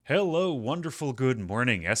Hello, wonderful good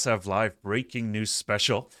morning. SF Live breaking news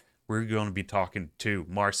special. We're going to be talking to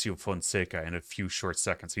Marcio Fonseca in a few short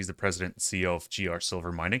seconds. He's the president and CEO of GR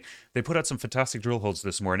Silver Mining. They put out some fantastic drill holes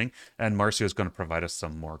this morning, and Marcio is going to provide us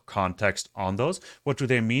some more context on those. What do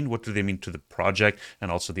they mean? What do they mean to the project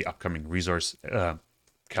and also the upcoming resource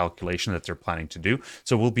calculation that they're planning to do.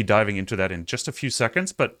 So we'll be diving into that in just a few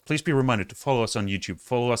seconds, but please be reminded to follow us on YouTube,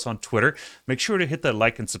 follow us on Twitter. Make sure to hit that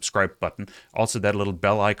like and subscribe button. Also, that little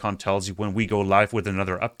bell icon tells you when we go live with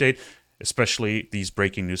another update, especially these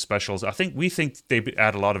breaking news specials. We think they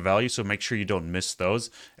add a lot of value, so make sure you don't miss those,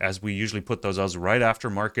 as we usually put those out right after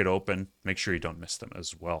market open. Make sure you don't miss them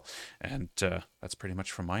as well. And that's pretty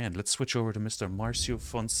much from my end. Let's switch over to Mr. Marcio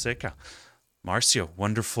Fonseca. Marcio,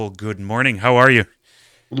 wonderful good morning. How are you?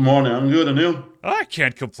 Good morning. I'm good, and you? I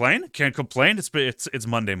can't complain. Can't complain. It's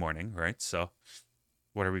Monday morning, right? So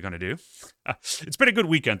what are we gonna do? It's been a good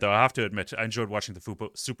weekend, though. I have to admit, I enjoyed watching the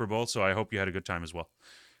Super Bowl, so I hope you had a good time as well.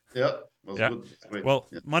 Yeah, was Yeah. good. Great. Well,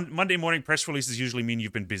 Yeah. Monday morning press releases usually mean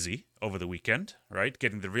you've been busy over the weekend, right?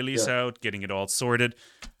 Getting the release Yeah, out, getting it all sorted.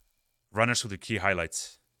 Run us through the key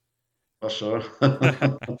highlights. for sure.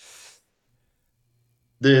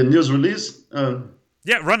 The news release.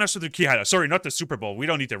 Yeah, run us through the key highlights. Sorry, not the Super Bowl. We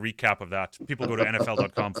don't need a recap of that. People go to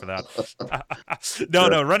NFL.com for that. No, Yeah,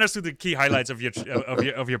 no. Run us through the key highlights of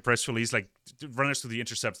your press release. Like, run us through the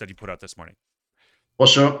intercepts that you put out this morning. for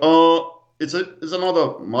sure. It's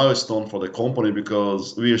another milestone for the company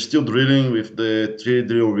because we are still drilling with the three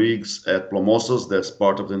drill rigs at Plomosas. That's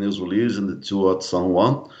part of the news release, and the two at San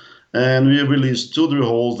Juan. And we released two drill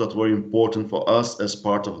holes that were important for us as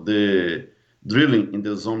part of the drilling in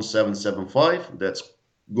the zone 775. That's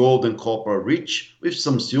gold and copper rich with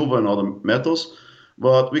some silver and other metals.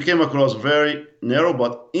 But we came across very narrow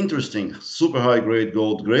but interesting, super high grade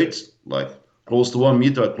gold grades, like close to 1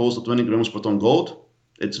 meter, close to 20 grams per ton gold.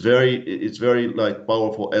 It's very like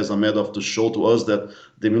powerful as a method to show to us that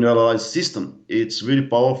the mineralized system it's really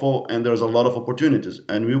powerful and there's a lot of opportunities,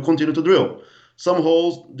 and we'll continue to drill. Some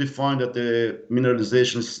holes define that the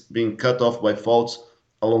mineralization is being cut off by faults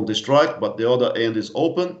along the strike, but the other end is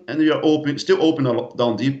open, and we are still open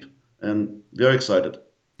down deep, and very excited.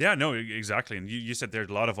 Yeah, no, exactly. And you said there's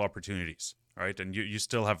a lot of opportunities, right? And you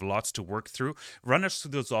still have lots to work through. Run us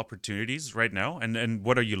through those opportunities right now, and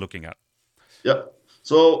what are you looking at? Yeah.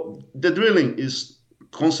 So the drilling is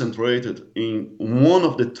concentrated in one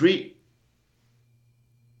of the three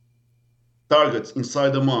targets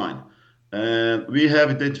inside the mine. And we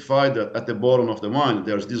have identified that at the bottom of the mine,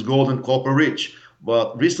 there's this gold and copper rich.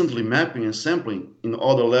 But recently, mapping and sampling in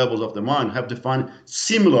other levels of the mine have defined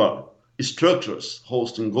similar structures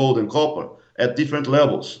hosting gold and copper at different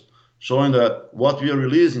levels, showing that what we are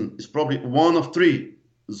releasing is probably one of three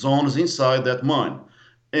zones inside that mine.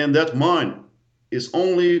 And that mine is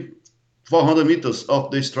only 400 meters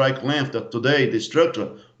of the strike length that today the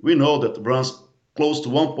structure we know that runs close to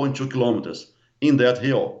 1.2 kilometers in that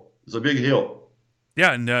hill. It's a big hill.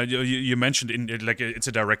 Yeah, and you mentioned like it's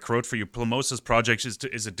a direct quote for you. Plomosas project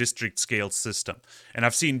is a district scale system, and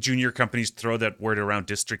I've seen junior companies throw that word around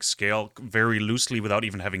district scale very loosely without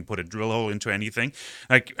even having put a drill hole into anything.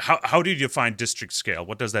 Like, how do you define district scale?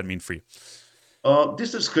 What does that mean for you?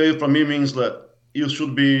 District scale for me means that you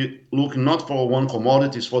should be looking not for one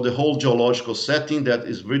commodity, it's for the whole geological setting that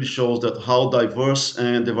is really shows that how diverse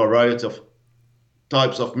and the variety of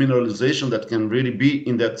types of mineralization that can really be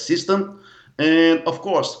in that system. And of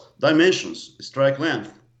course, dimensions, strike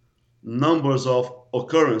length, numbers of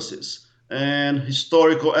occurrences, and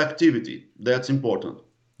historical activity. That's important.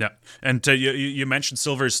 Yeah, and you mentioned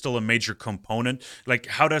silver is still a major component. Like,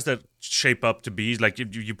 how does that shape up to be? Like,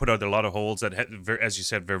 you put out a lot of holes that, as you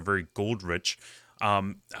said, very gold rich.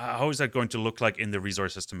 How is that going to look like in the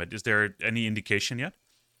resource estimate? Is there any indication yet?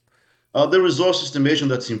 The resource estimation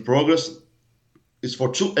that's in progress is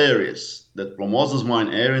for two areas, that Plomosas mine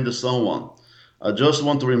area and the San Juan. I just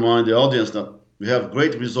want to remind the audience that we have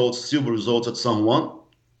great results, silver results at San Juan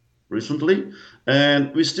recently,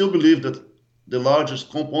 and we still believe that the largest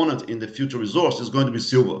component in the future resource is going to be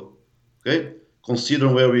silver. Okay,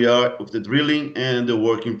 considering where we are with the drilling and the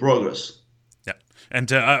work in progress. Yeah.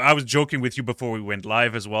 And I was joking with you before we went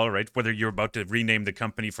live as well, right? Whether you're about to rename the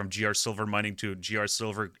company from GR Silver Mining to GR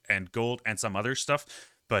Silver and Gold and some other stuff.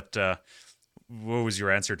 But what was your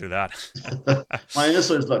answer to that? My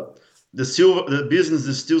answer is that the business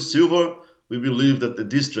is still silver. We believe that the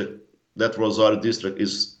district, that Rosario district,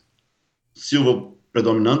 is silver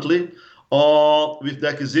predominantly, or with the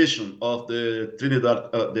acquisition of the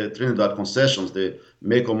Trinidad concessions, the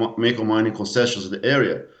Mako mining concessions in the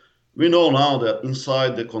area. We know now that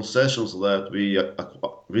inside the concessions that we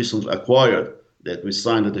recently acquired, that we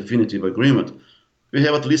signed a definitive agreement, we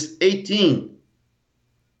have at least 18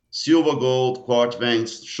 silver, gold, quartz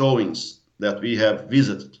veins showings that we have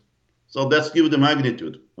visited. So that's give the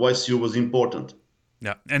magnitude why silver is important.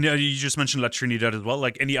 Yeah, and you just mentioned La Trinidad as well.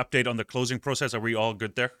 Like, any update on the closing process? Are we all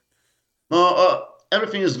good there?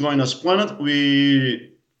 Everything is going as planned.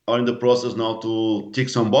 We are in the process now to tick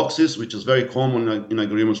some boxes, which is very common in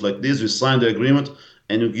agreements like this. We sign the agreement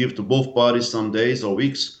and you give to both parties some days or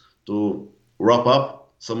weeks to wrap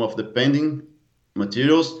up some of the pending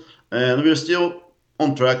materials. And we're still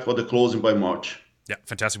on track for the closing by March. Yeah,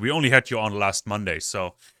 fantastic. We only had you on last Monday,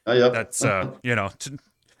 so Yeah. that's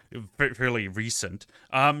fairly recent.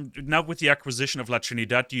 Now with the acquisition of La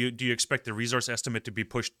Trinidad, do you expect the resource estimate to be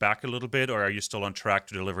pushed back a little bit, or are you still on track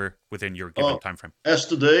to deliver within your given time frame? As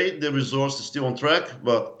today, the resource is still on track,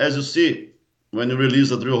 but as you see, when you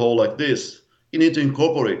release a drill hole like this, you need to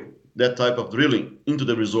incorporate that type of drilling into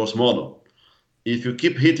the resource model. If you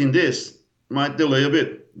keep hitting this, it might delay a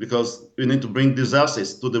bit because you need to bring these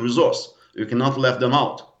assays to the resource. You cannot leave them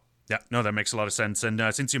out. Yeah, no, that makes a lot of sense. And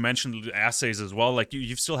since you mentioned assays as well, like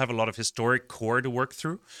you still have a lot of historic core to work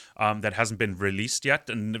through that hasn't been released yet.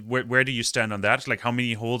 And where do you stand on that? Like, how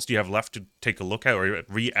many holes do you have left to take a look at or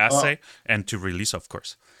re-assay and to release, of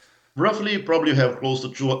course? Roughly, probably have close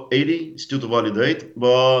to 280 still to validate,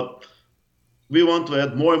 but we want to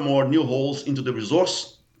add more and more new holes into the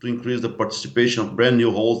resource to increase the participation of brand new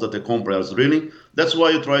holes that the company is drilling. That's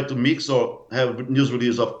why you try to mix or have news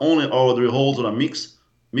release of only our drill holes on a mixed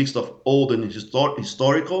of old and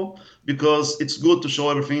historical, because it's good to show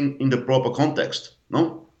everything in the proper context,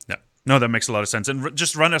 no? Yeah. No, that makes a lot of sense. And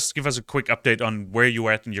just give us a quick update on where you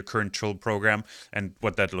are at in your current drill program and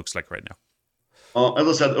what that looks like right now. As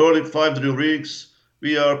I said earlier, 5 drill rigs.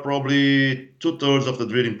 We are probably 2/3 of the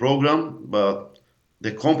drilling program, but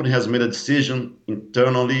the company has made a decision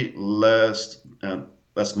internally last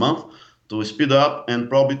month to speed up and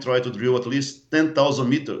probably try to drill at least 10,000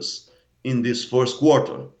 meters in this first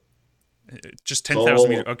quarter. Just 10,000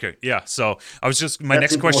 meters. Okay, yeah. So my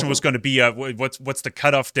next question was going to be, what's the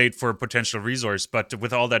cutoff date for potential resource? But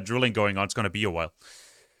with all that drilling going on, it's going to be a while.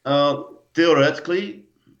 Theoretically,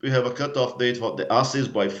 we have a cutoff date for the assays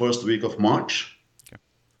by first week of March. Okay.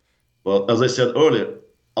 But as I said earlier,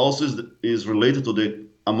 also is related to the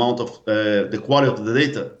amount of the quality of the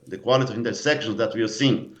data, the quality of intersections that we are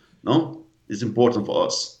seeing. No. Is important for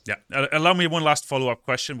us. Yeah. Allow me one last follow-up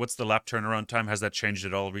question. What's the lab turnaround time? Has that changed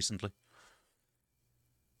at all recently?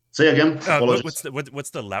 Say again. What's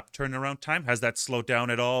the lab turnaround time? Has that slowed down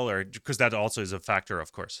at all, or because that also is a factor,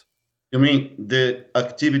 of course? You mean the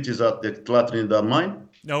activities at the La Trinidad mine?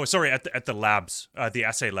 No, sorry, at the labs, the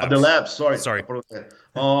assay labs. At the labs, sorry.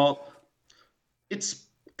 It's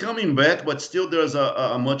coming back, but still there's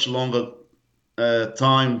a much longer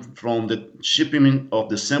time from the shipping of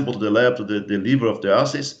the sample to the lab to the delivery of the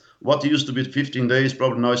assays. What used to be 15 days,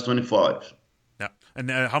 probably now is 25. Yeah. And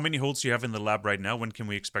how many holes do you have in the lab right now? When can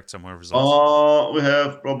we expect some more results? We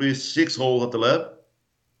have probably 6 holes at the lab.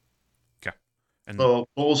 Okay. And so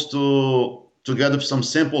close to, together with some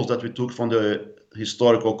samples that we took from the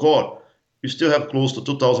historical core, we still have close to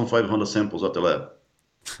 2,500 samples at the lab.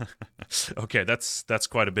 Okay, that's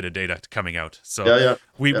quite a bit of data coming out. So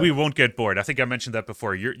we won't get bored. I think I mentioned that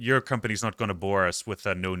before. Your company's not going to bore us with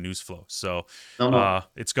no news flow. So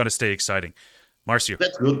it's going to stay exciting. Marcio.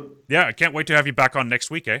 That's good. Yeah, I can't wait to have you back on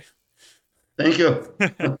next week, eh? Thank you.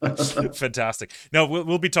 Fantastic. No,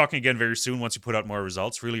 we'll be talking again very soon once you put out more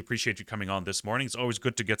results. Really appreciate you coming on this morning. It's always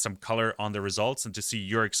good to get some color on the results and to see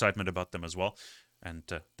your excitement about them as well. And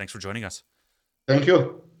thanks for joining us. Thank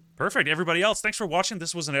you. Perfect. Everybody else, thanks for watching.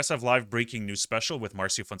 This was an SF Live breaking news special with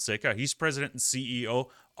Marcio Fonseca. He's president and CEO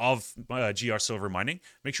of GR Silver Mining.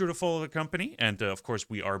 Make sure to follow the company. And of course,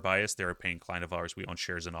 we are biased. They're a paying client of ours. We own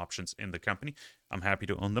shares and options in the company. I'm happy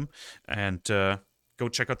to own them. And go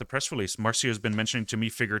check out the press release. Marcio has been mentioning to me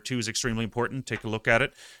Figure 2 is extremely important. Take a look at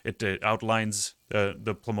it. It outlines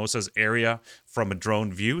the Plomosas area from a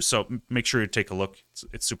drone view. So make sure you take a look.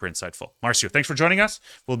 It's super insightful. Marcio, thanks for joining us.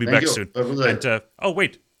 We'll be back soon. And oh,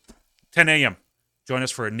 wait. 10 a.m. Join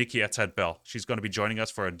us for Nikki Etzad Bell. She's going to be joining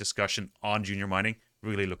us for a discussion on junior mining.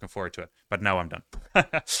 Really looking forward to it. But now I'm done.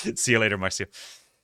 See you later, Marcio.